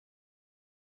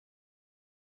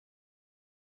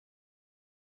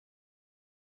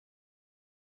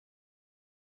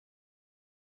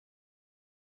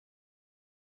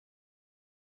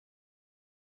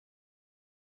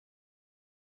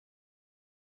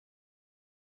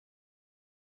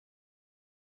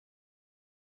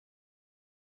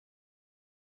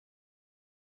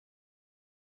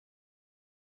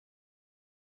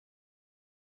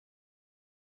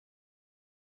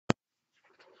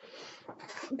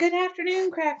Good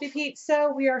afternoon, Crafty Peeps.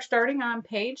 So we are starting on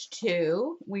page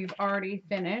 2. We've already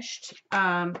finished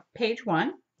page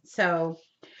 1. So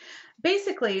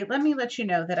basically, let me let you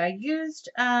know that I used,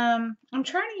 I'm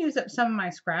trying to use up some of my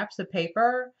scraps of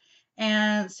paper.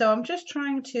 And so I'm just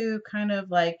trying to kind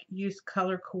of like use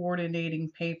color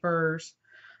coordinating papers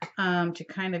to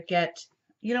kind of get,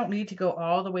 you don't need to go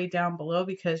all the way down below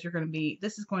because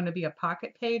this is going to be a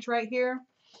pocket page right here.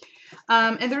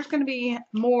 And there's going to be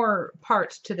more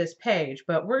parts to this page,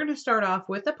 but we're going to start off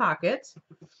with the pockets.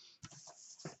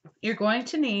 You're going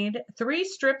to need 3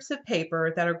 strips of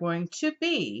paper that are going to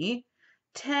be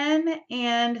 10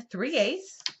 3/8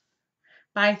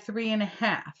 by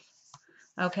 3.5.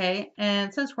 Okay,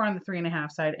 and since we're on the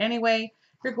 3.5 side anyway,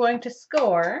 you're going to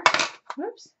score,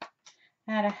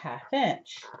 at a 1/2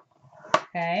 inch.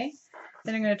 Okay,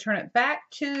 then you're going to turn it back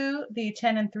to the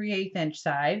 10 3/8 inch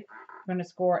side. We're going to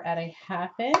score at a 1/2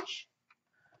 inch,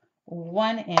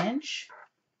 1 inch,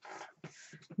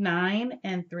 9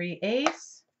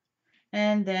 3/8,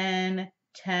 and then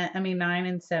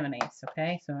 9 7/8.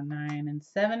 Okay, so 9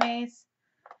 7/8,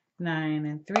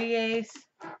 9 3/8,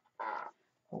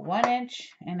 1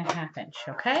 inch, and a 1/2 inch.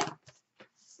 Okay,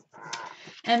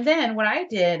 and then what I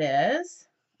did is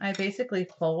I basically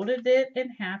folded it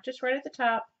in half just right at the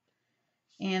top,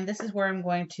 and this is where I'm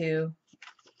going to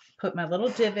put my little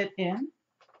divot in.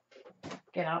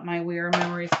 Get out my We Are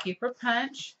Memories Keeper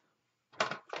punch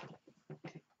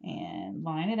and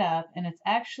line it up, and it's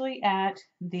actually at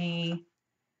the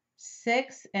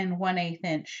 6 1/8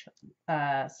 inch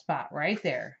spot right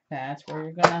there. That's where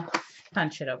you're gonna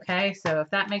punch it. Okay, so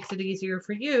if that makes it easier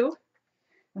for you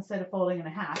instead of folding in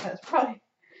half, it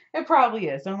probably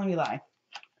is. Don't let me lie.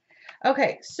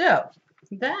 Okay, so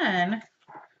then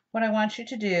what I want you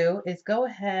to do is go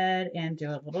ahead and do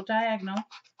a little diagonal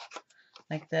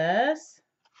like this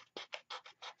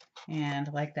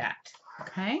and like that.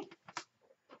 Okay,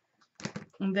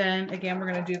 and then again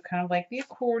we're going to do kind of like the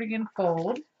accordion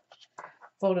fold.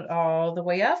 Fold it all the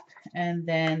way up, and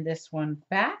then this one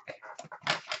back.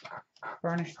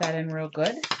 Burnish that in real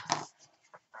good.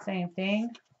 Same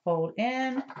thing, fold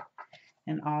in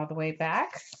and all the way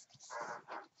back.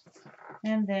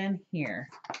 And then here.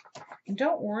 And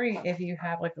don't worry if you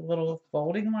have like a little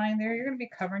folding line there. You're going to be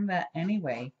covering that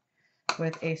anyway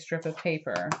with a strip of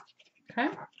paper. Okay?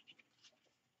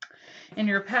 And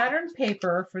your pattern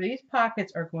paper for these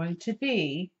pockets are going to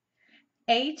be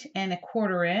 8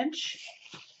 1/4 inch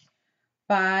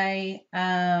by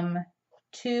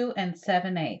 2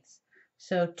 7/8.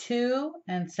 So 2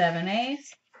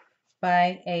 7/8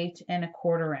 by 8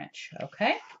 1/4 inch.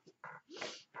 Okay.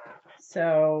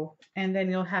 So, and then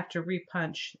you'll have to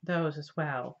repunch those as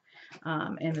well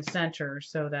in the center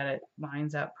so that it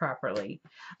lines up properly.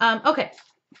 Okay.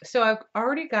 So I've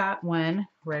already got one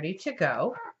ready to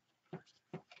go.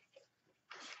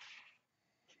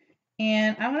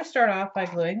 And I'm going to start off by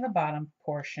gluing the bottom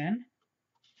portion.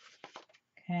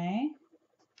 Okay.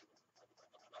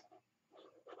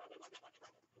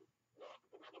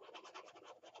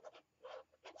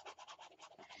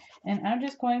 And I'm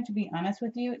just going to be honest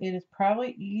with you, it is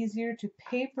probably easier to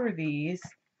paper these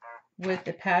with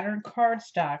the pattern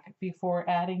cardstock before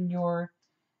adding your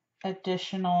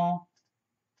additional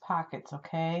pockets,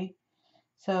 okay?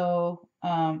 So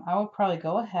I will probably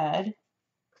go ahead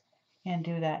and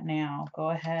do that now.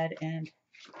 Go ahead and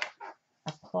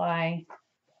apply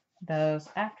those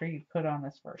after you put on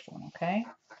this first one, okay?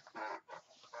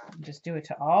 Just do it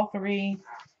to all 3,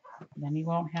 then you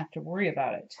won't have to worry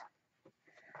about it.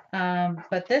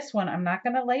 But this one, I'm not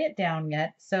going to lay it down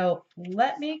yet, so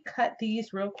let me cut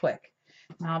these real quick,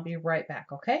 and I'll be right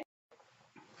back, okay?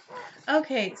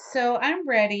 Okay, so I'm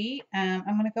ready. I'm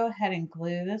going to go ahead and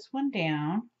glue this one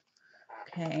down,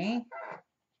 okay?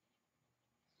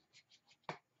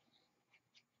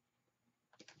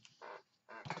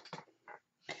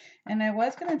 And I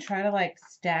was going to try to like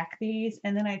stack these,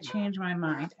 and then I changed my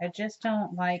mind. I just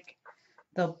don't like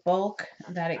the bulk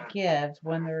that it gives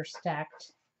when they're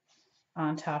stacked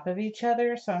on top of each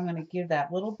other, so I'm going to give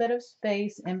that little bit of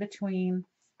space in between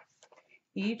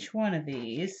each one of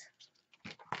these.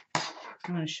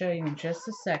 I'm going to show you in just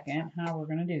a second how we're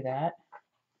going to do that.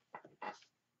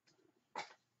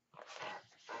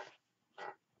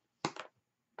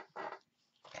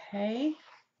 Okay,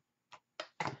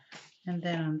 and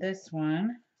then on this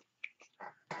one,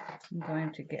 I'm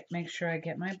going to make sure I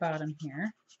get my bottom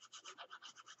here.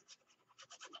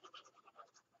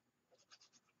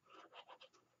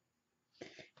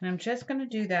 And I'm just going to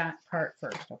do that part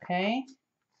first, okay?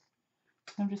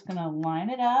 I'm just going to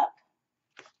line it up.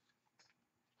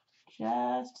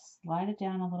 Just slide it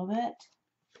down a little bit.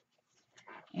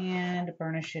 and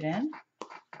burnish it in.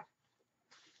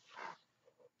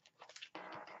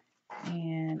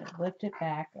 And lift it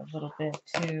back a little bit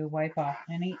to wipe off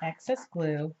any excess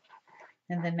glue.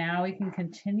 And then now we can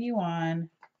continue on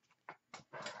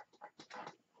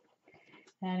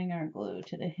adding our glue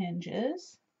to the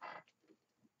hinges.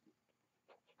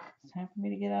 It's time for me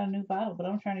to get out a new bottle, but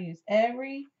I'm trying to use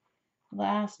every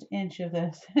last inch of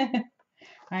this.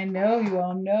 I know you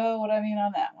all know what I mean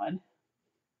on that one.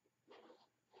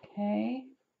 Okay.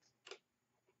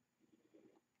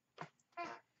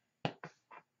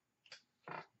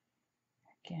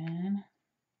 Again,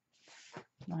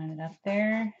 line it up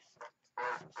there.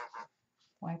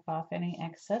 Wipe off any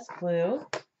excess glue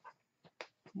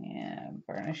and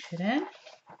burnish it in.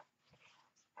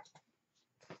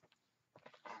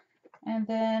 And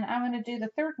then I'm going to do the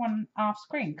third one off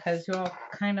screen because you all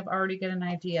kind of already get an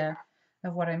idea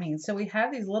of what I mean. So we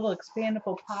have these little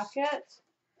expandable pockets.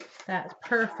 That's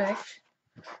perfect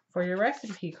for your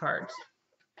recipe cards.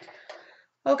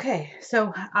 Okay,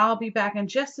 so I'll be back in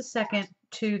just a second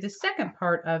to the second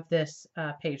part of this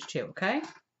page 2, okay?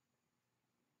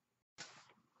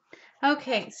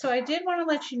 Okay, so I did want to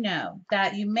let you know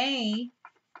that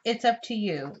it's up to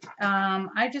you.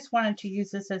 I just wanted to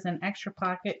use this as an extra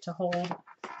pocket to hold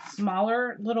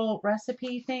smaller little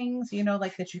recipe things, you know,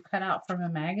 like that you cut out from a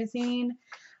magazine,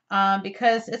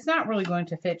 because it's not really going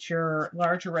to fit your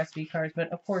larger recipe cards,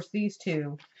 but of course these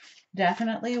two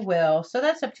definitely will. So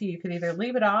that's up to you. You could either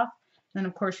leave it off, and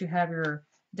of course you have your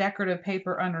decorative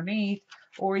paper underneath,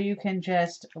 or you can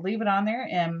just leave it on there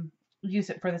and use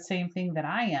it for the same thing that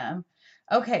I am.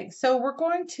 Okay, so we're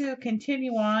going to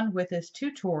continue on with this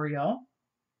tutorial.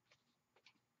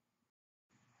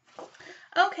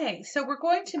 Okay, so we're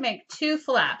going to make 2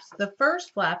 flaps. The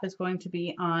first flap is going to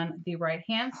be on the right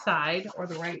hand side or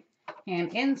the right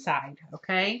hand inside,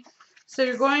 okay? So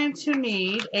you're going to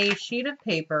need a sheet of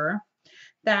paper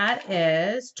that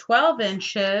is 12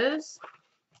 inches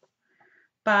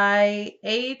by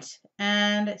 8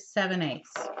 7/8,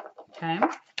 okay?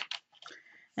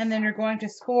 And then you're going to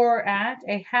score at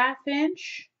a 1/2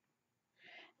 inch,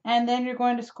 and then you're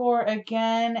going to score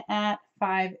again at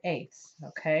 5/8,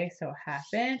 okay? So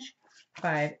 1/2 inch,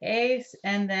 5/8,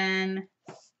 and then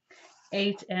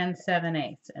 8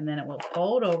 7/8, and then it will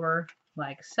fold over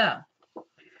like so,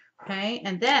 okay?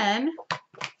 And then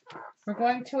we're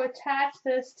going to attach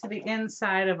this to the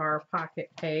inside of our pocket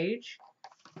page.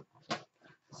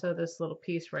 So this little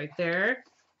piece right there.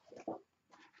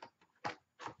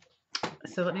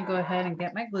 So let me go ahead and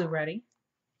get my glue ready.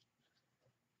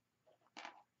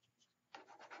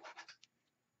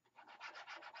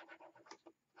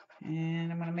 And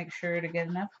I'm going to make sure to get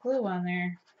enough glue on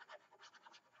there.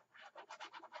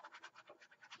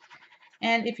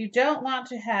 And if you don't want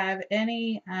to have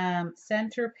any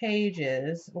center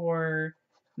pages or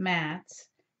mats,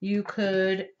 you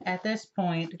could, at this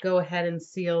point, go ahead and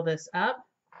seal this up.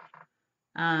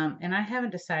 And I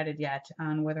haven't decided yet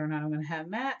on whether or not I'm going to have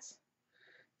mats.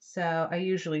 So I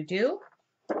usually do.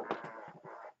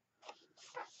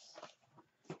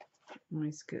 Let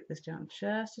me scoot this down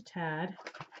just a tad.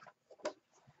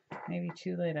 Maybe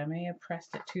too late. I may have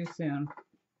pressed it too soon.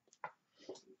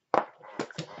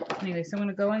 Anyway, so I'm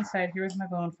going to go inside here with my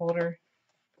bone folder.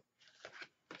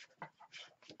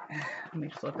 Let me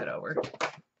flip it over.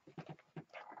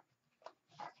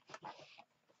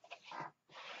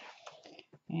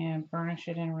 And burnish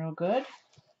it in real good.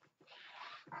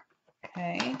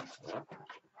 Okay.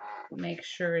 Make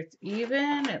sure it's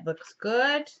even. It looks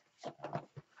good.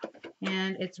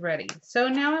 And it's ready. So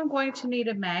now I'm going to need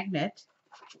a magnet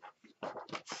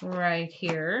right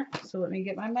here. So let me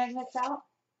get my magnets out.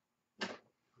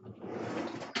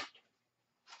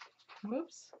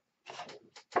 Whoops.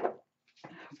 Okay.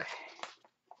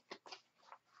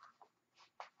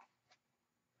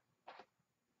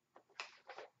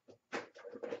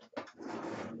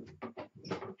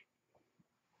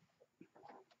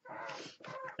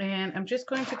 And I'm just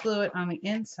going to glue it on the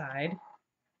inside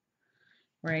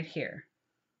right here.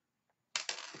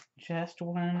 Just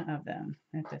one of them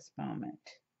at this moment.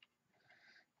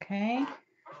 Okay.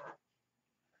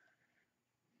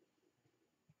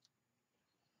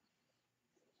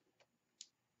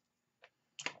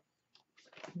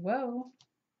 Whoa.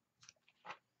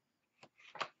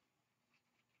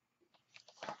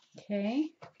 Okay.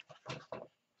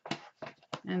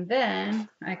 And then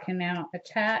I can now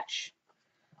attach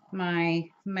my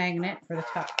magnet for the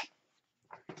top.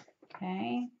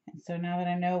 Okay. And so now that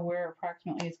I know where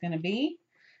approximately it's going to be,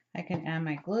 I can add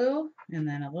my glue and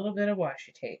then a little bit of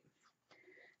washi tape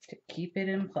to keep it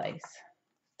in place.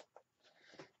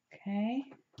 Okay.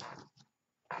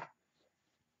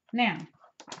 Now,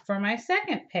 for my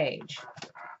second page,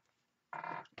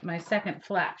 my second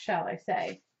flap, shall I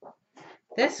say.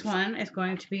 This one is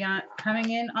going to be coming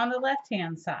in on the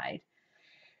left-hand side.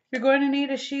 You're going to need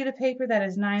a sheet of paper that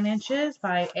is 9 inches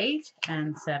by 8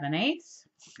 7/8.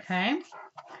 Okay.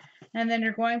 And then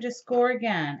you're going to score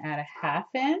again at a 1/2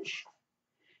 inch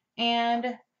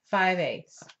and 5/8.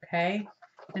 Okay.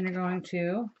 Then you're going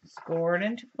to score it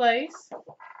into place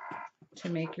to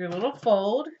make your little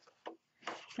fold.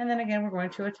 And then again, we're going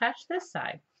to attach this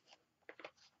side.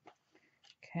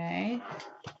 Okay.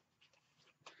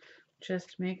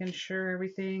 Just making sure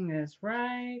everything is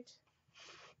right.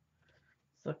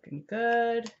 It's looking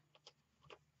good.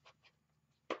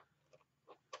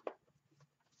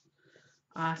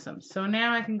 Awesome. So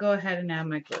now I can go ahead and add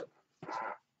my glue.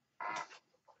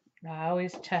 I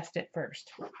always test it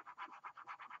first.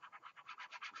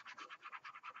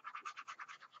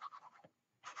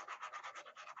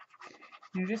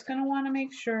 You're just going to want to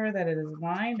make sure that it is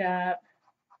lined up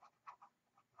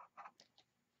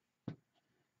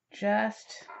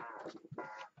just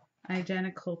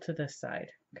identical to this side,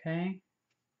 okay?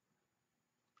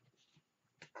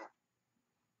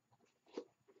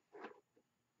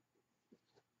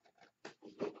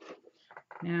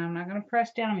 Now I'm not going to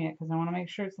press down yet because I want to make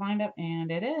sure it's lined up,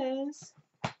 and it is.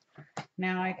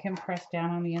 Now I can press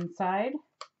down on the inside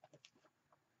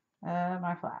of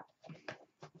my flap.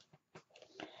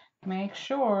 Make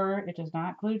sure it does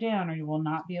not glue down or you will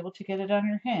not be able to get it on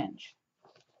your hinge.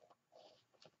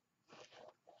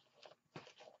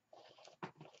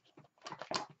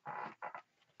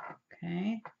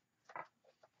 Okay.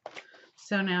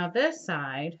 So now this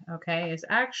side, okay, is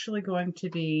actually going to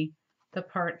be the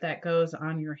part that goes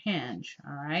on your hinge,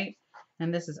 all right?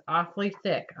 And this is awfully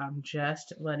thick. I'm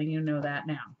just letting you know that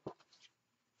now.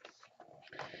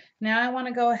 Now I want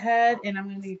to go ahead and I'm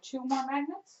going to need 2 more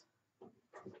magnets.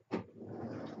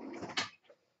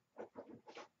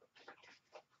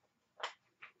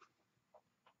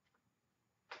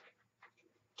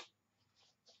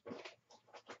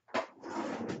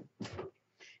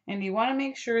 And you want to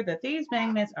make sure that these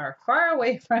magnets are far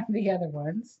away from the other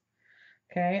ones.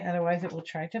 Okay, otherwise it will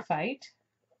try to fight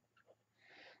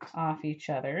off each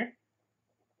other.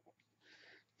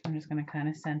 I'm just going to kind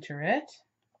of center it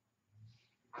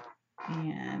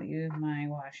and use my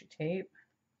washi tape.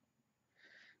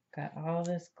 Got all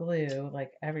this glue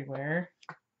like everywhere.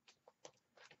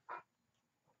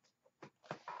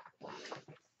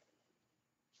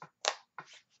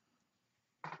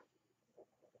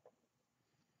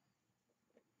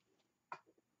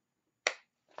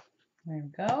 There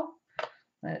we go.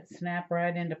 Let it snap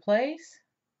right into place.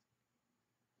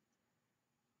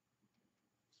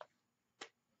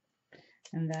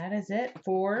 And that is it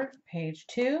for page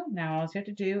 2. Now all you have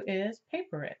to do is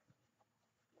paper it.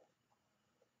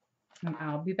 And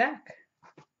I'll be back.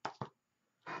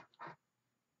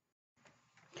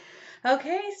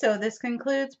 Okay, so this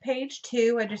concludes page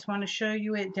 2. I just want to show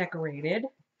you it decorated.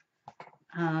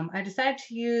 I decided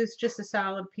to use just a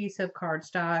solid piece of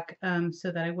cardstock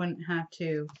so that I wouldn't have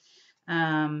to,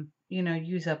 you know,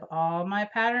 use up all my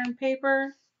pattern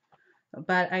paper.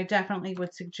 But I definitely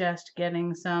would suggest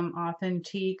getting some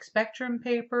authentic Spectrum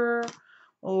paper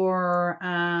or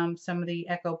some of the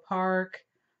Echo Park.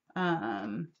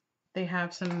 They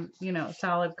have some, you know,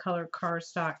 solid color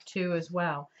cardstock too as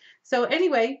well. So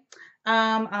anyway,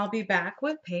 I'll be back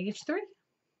with page 3.